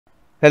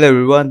Hello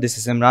everyone, this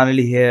is Imran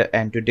Ali here,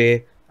 and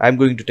today I'm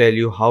going to tell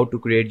you how to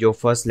create your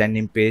first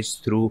landing page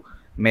through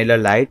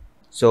Mailerlite.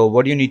 So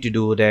what you need to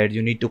do that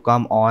you need to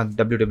come on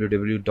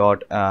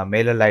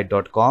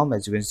www.mailerlite.com,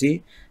 as you can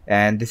see,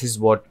 and this is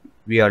what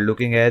we are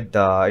looking at, the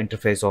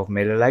interface of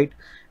Mailerlite.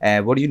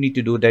 And what you need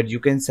to do that you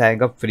can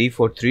sign up free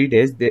for 3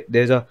 days.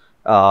 There's a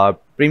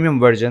premium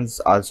versions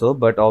also,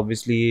 but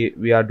obviously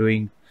we are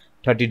doing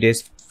 30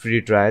 days free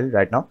trial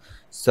right now.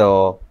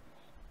 So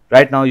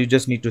right now you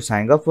just need to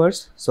sign up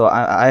first. So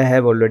I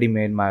have already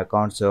made my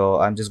account, so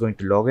I'm just going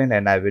to log in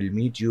and I will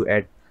meet you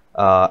at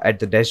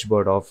the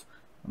dashboard of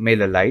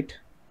Mailerlite.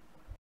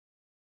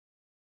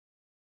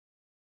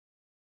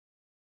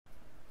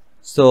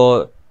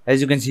 So as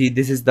you can see,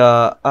 this is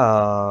the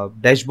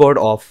dashboard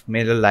of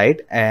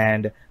Mailerlite,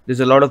 and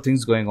there's a lot of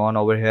things going on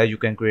over here. You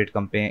can create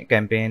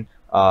campaign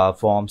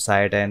form,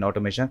 site, and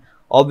automation.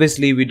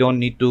 Obviously we don't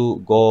need to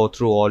go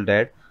through all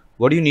that.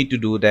 What you need to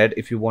do that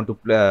if you want to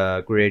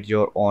create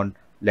your own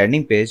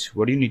landing page,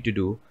 what you need to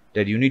do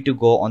that you need to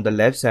go on the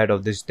left side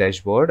of this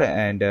dashboard,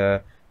 and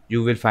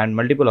you will find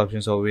multiple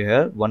options over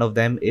here. One of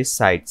them is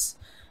sites.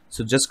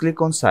 So just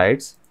click on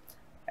sites,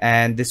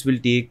 and this will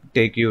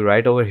take you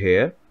right over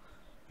here.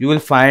 You will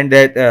find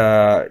that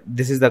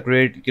this is the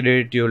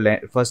create your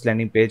first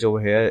landing page over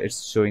here.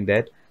 It's showing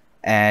that,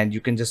 and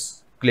you can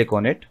just click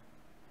on it.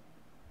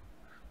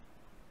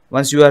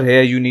 Once you are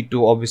here, you need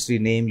to obviously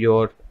name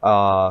your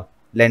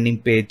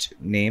landing page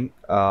name.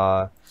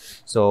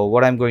 So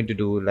what I'm going to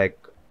do, like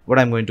what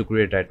I'm going to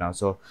create right now,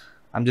 so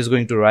I'm just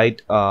going to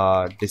write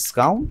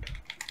discount,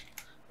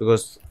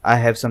 because I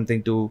have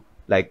something to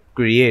like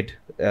create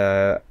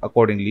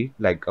accordingly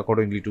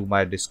to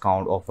my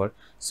discount offer.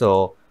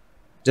 So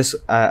just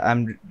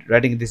I'm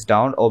writing this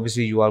down.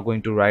 Obviously you are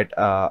going to write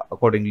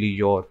accordingly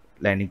your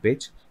landing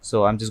page.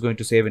 So I'm just going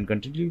to save and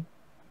continue.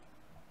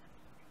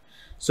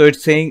 So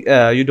it's saying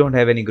you don't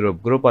have any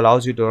group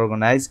allows you to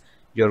organize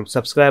your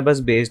subscribers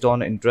based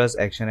on interest,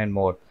 action, and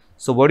more.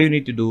 So what you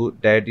need to do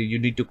that you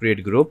need to create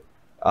a group,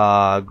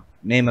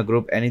 name a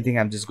group, anything.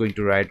 I'm just going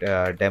to write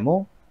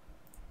demo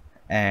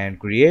and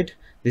create.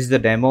 This is the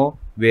demo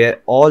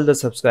where all the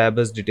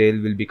subscribers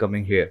detail will be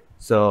coming here.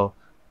 So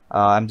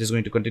I'm just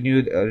going to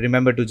continue.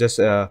 Remember to just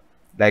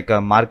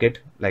mark it,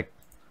 like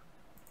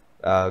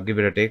give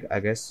it a take,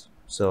 I guess.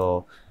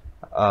 So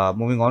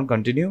moving on,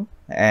 continue,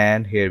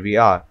 and here we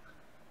are.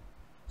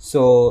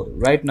 So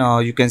right now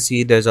you can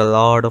see there's a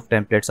lot of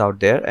templates out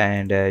there,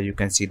 and you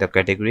can see the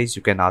categories.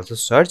 You can also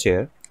search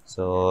here.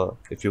 So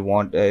if you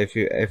want,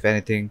 if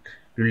anything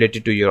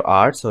related to your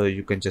art, so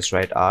you can just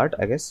write art,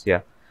 I guess.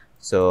 Yeah.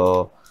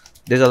 So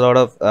there's a lot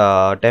of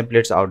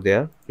templates out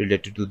there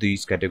related to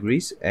these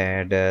categories,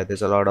 and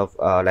there's a lot of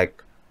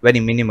very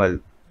minimal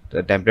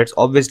templates.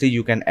 Obviously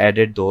you can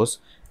edit those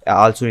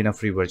also in a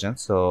free version.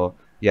 So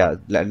yeah,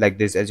 like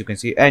this, as you can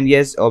see. And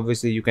yes,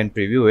 obviously you can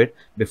preview it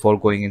before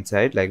going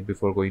inside, like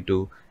before going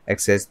to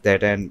access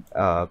that and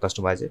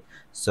customize it.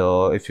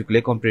 So if you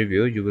click on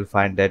preview, you will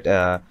find that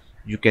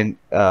you can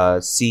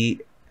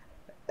see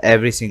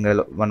every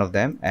single one of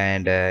them,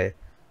 and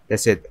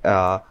that's it.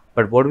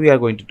 But what we are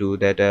going to do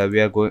that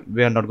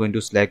we are not going to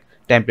select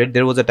template.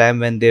 There was a time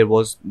when there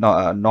was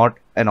not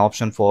an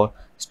option for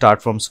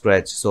start from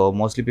scratch. So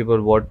mostly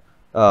people what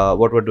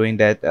were doing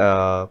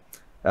that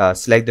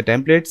select the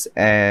templates,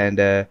 and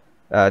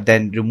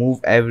then remove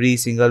every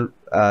single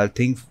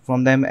thing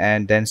from them,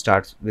 and then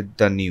start with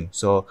the new.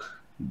 So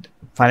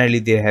finally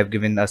they have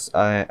given us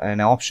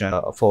an option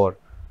for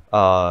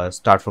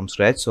start from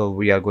scratch. So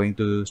we are going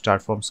to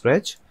start from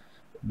scratch,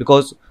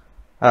 because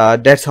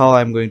that's how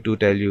I'm going to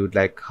tell you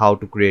like how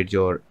to create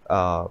your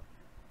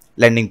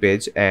landing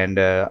page, and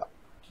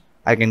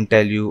I can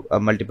tell you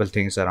multiple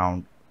things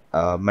around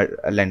a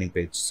landing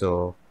page.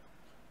 So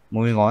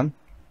moving on,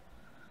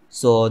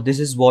 so this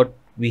is what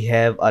we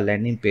have, a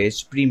landing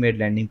page, pre-made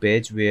landing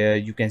page, where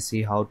you can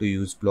see how to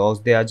use blocks.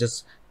 They are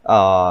just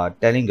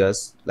telling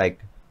us like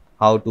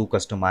how to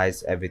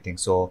customize everything.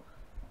 So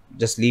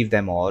just leave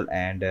them all,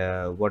 and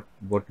what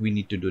we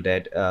need to do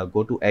that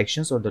go to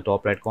actions on the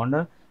top right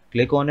corner,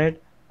 click on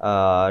it,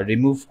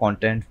 remove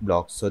content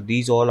blocks. So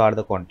these all are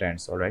the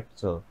contents. All right,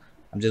 so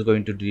I'm just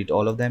going to delete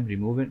all of them,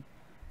 remove it,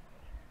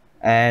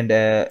 and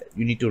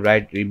you need to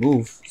write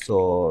remove.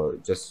 So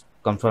just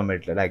confirm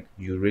it like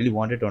you really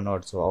want it or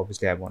not. So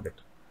obviously I want it.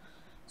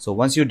 So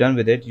once you're done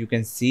with it, you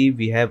can see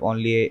we have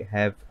only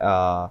have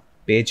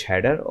page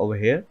header over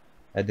here.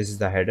 This is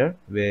the header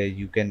where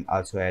you can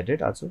also add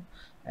it also,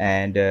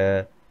 and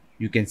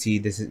you can see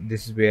this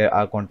is where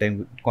our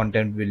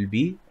content will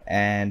be,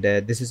 and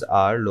this is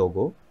our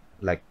logo,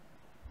 like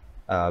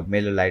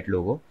Mailerlite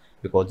logo,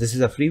 because this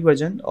is a free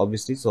version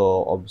obviously.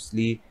 So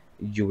obviously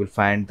you will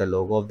find the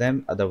logo of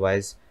them.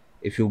 Otherwise,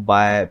 if you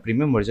buy a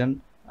premium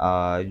version,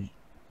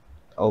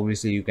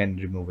 obviously you can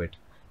remove it.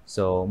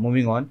 So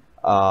moving on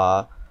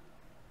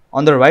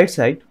the right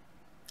side,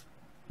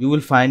 you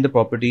will find the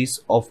properties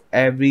of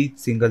every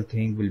single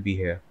thing will be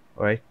here.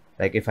 All right,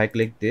 like if I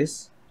click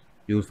this,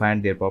 you will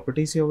find their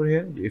properties over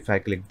here. If I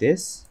click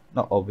this,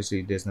 no,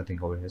 obviously there's nothing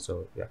over here.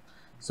 So yeah,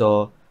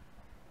 so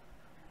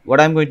what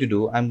I'm going to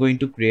do, I'm going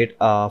to create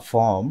a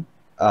form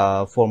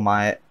for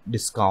my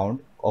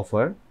discount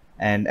offer,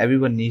 and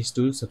everyone needs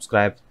to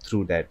subscribe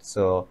through that.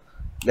 So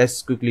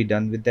let's quickly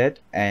done with that,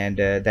 and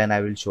then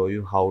I will show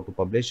you how to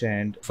publish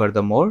and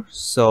furthermore.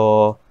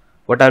 So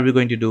what are we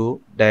going to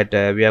do, that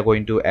we are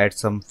going to add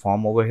some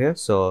form over here.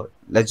 So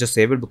let's just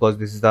save it, because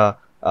this is the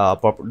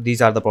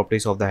these are the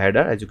properties of the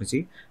header, as you can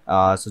see.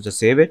 So just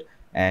save it,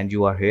 and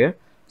you are here.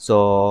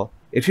 So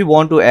if you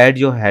want to add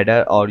your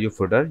header or your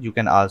footer, you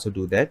can also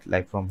do that,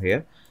 like from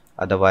here.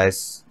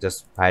 Otherwise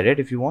just hide it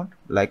if you want.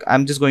 Like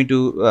I'm just going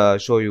to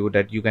show you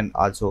that you can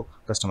also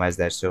customize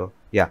that. So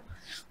yeah,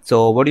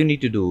 so what you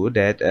need to do,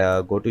 that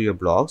go to your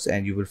blogs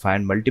and you will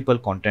find multiple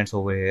contents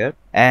over here.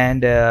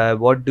 And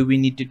what do we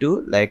need to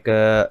do, like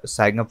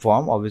sign up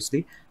form,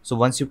 obviously. So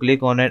once you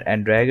click on it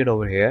and drag it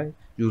over here,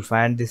 you'll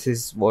find this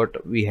is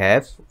what we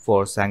have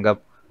for sign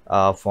up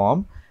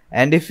form.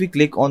 And if we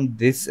click on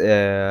this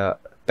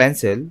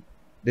pencil,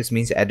 this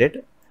means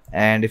edit,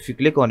 and if you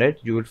click on it,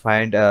 you will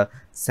find a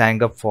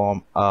sign up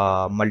form,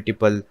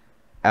 multiple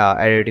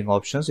editing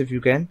options. If you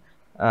can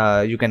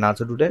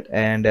also do that.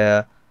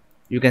 And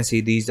you can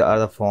see these are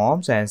the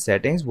forms and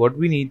settings. What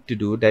we need to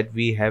do, that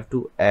we have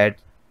to add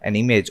an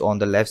image on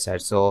the left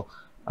side. So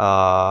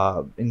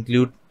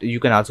include, you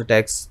can also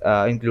text,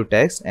 include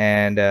text.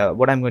 And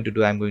what I'm going to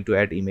do, I'm going to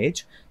add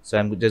image. So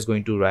I'm just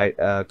going to write,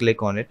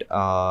 click on it,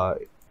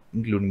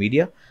 include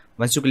media.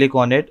 Once you click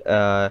on it,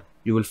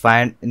 you will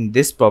find in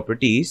this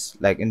properties,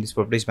 like in this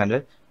properties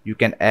panel, you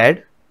can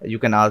add, you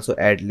can also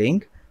add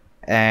link,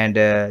 and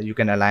you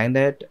can align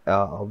that,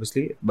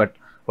 obviously. But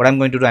what I'm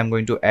going to do, I'm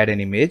going to add an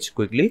image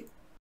quickly.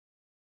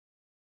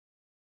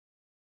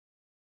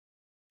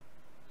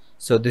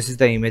 So this is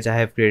the image I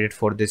have created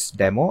for this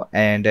demo.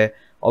 And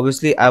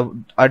obviously I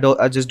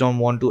just don't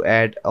want to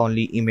add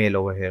only email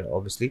over here,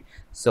 obviously.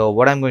 So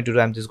what I'm going to do,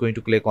 I'm just going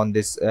to click on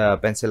this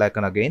pencil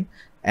icon again,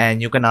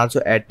 and you can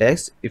also add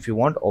text if you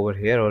want, over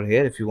here or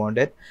here if you want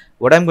it.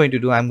 What I'm going to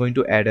do, I'm going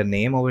to add a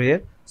name over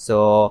here.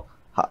 So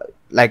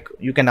like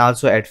you can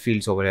also add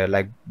fields over here,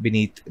 like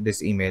beneath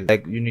this email.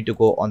 Like you need to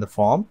go on the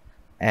form,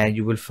 and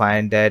you will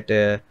find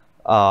that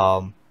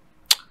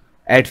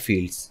add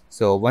fields.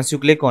 So once you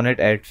click on it,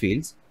 add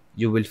fields,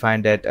 you will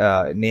find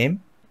that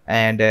name.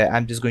 And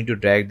I'm just going to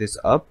drag this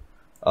up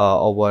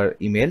over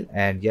email,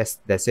 and yes,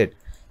 that's it.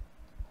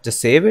 Just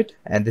save it,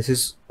 and this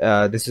is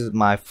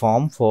my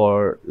form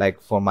for,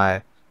 like, for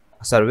my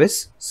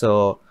service.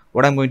 So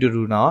what I'm going to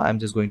do now, I'm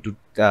just going to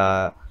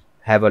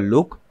have a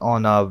look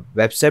on a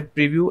website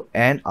preview,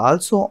 and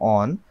also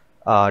on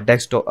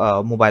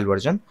desktop mobile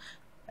version.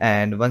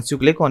 And once you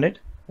click on it,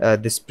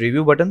 this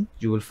preview button,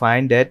 you will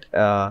find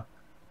that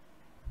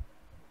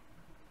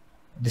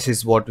this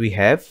is what we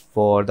have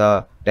for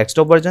the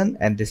desktop version,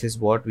 and this is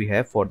what we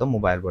have for the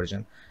mobile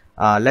version.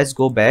 Let's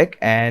go back,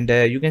 and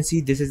you can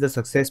see this is the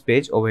success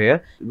page over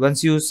here.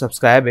 Once you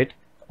subscribe it,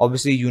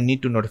 obviously you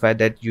need to notify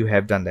that you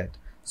have done that.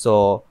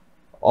 So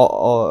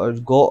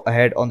go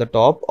ahead, on the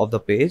top of the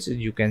page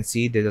you can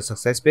see there's a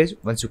success page.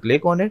 Once you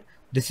click on it,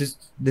 this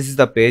is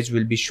the page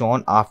will be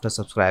shown after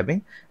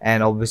subscribing.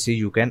 And obviously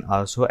you can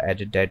also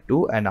edit that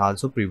too, and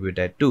also preview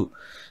that too.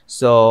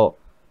 So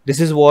this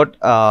is what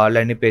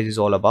landing page is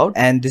all about,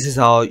 and this is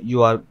how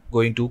you are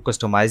going to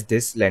customize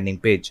this landing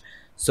page.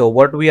 So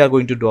what we are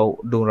going to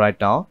do right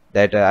now,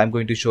 that I'm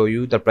going to show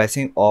you the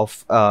pricing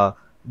of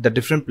the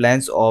different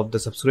plans of the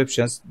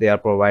subscriptions they are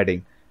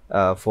providing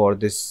for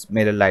this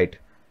Mailerlite.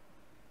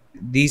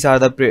 These are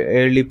the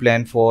early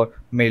plan for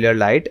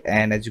Mailerlite,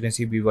 and as you can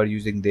see, we were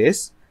using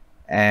this.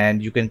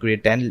 And you can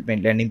create 10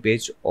 landing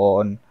page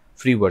on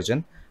free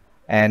version,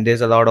 and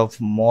there's a lot of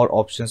more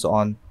options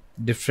on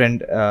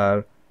different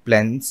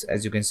plans,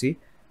 as you can see.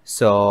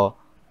 So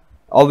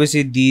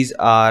obviously these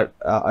are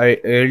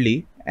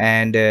early,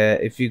 and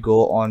if you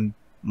go on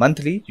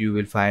monthly, you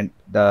will find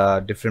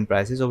the different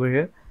prices over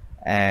here.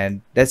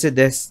 And that's it.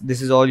 This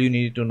is all you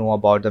need to know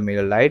about the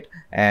Mailerlite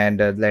and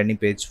landing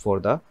page for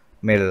the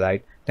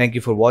Mailerlite. Thank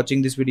you for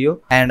watching this video,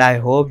 and I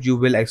hope you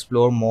will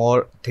explore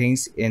more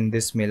things in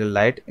this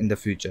Mailerlite in the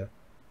future.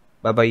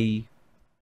 Bye bye.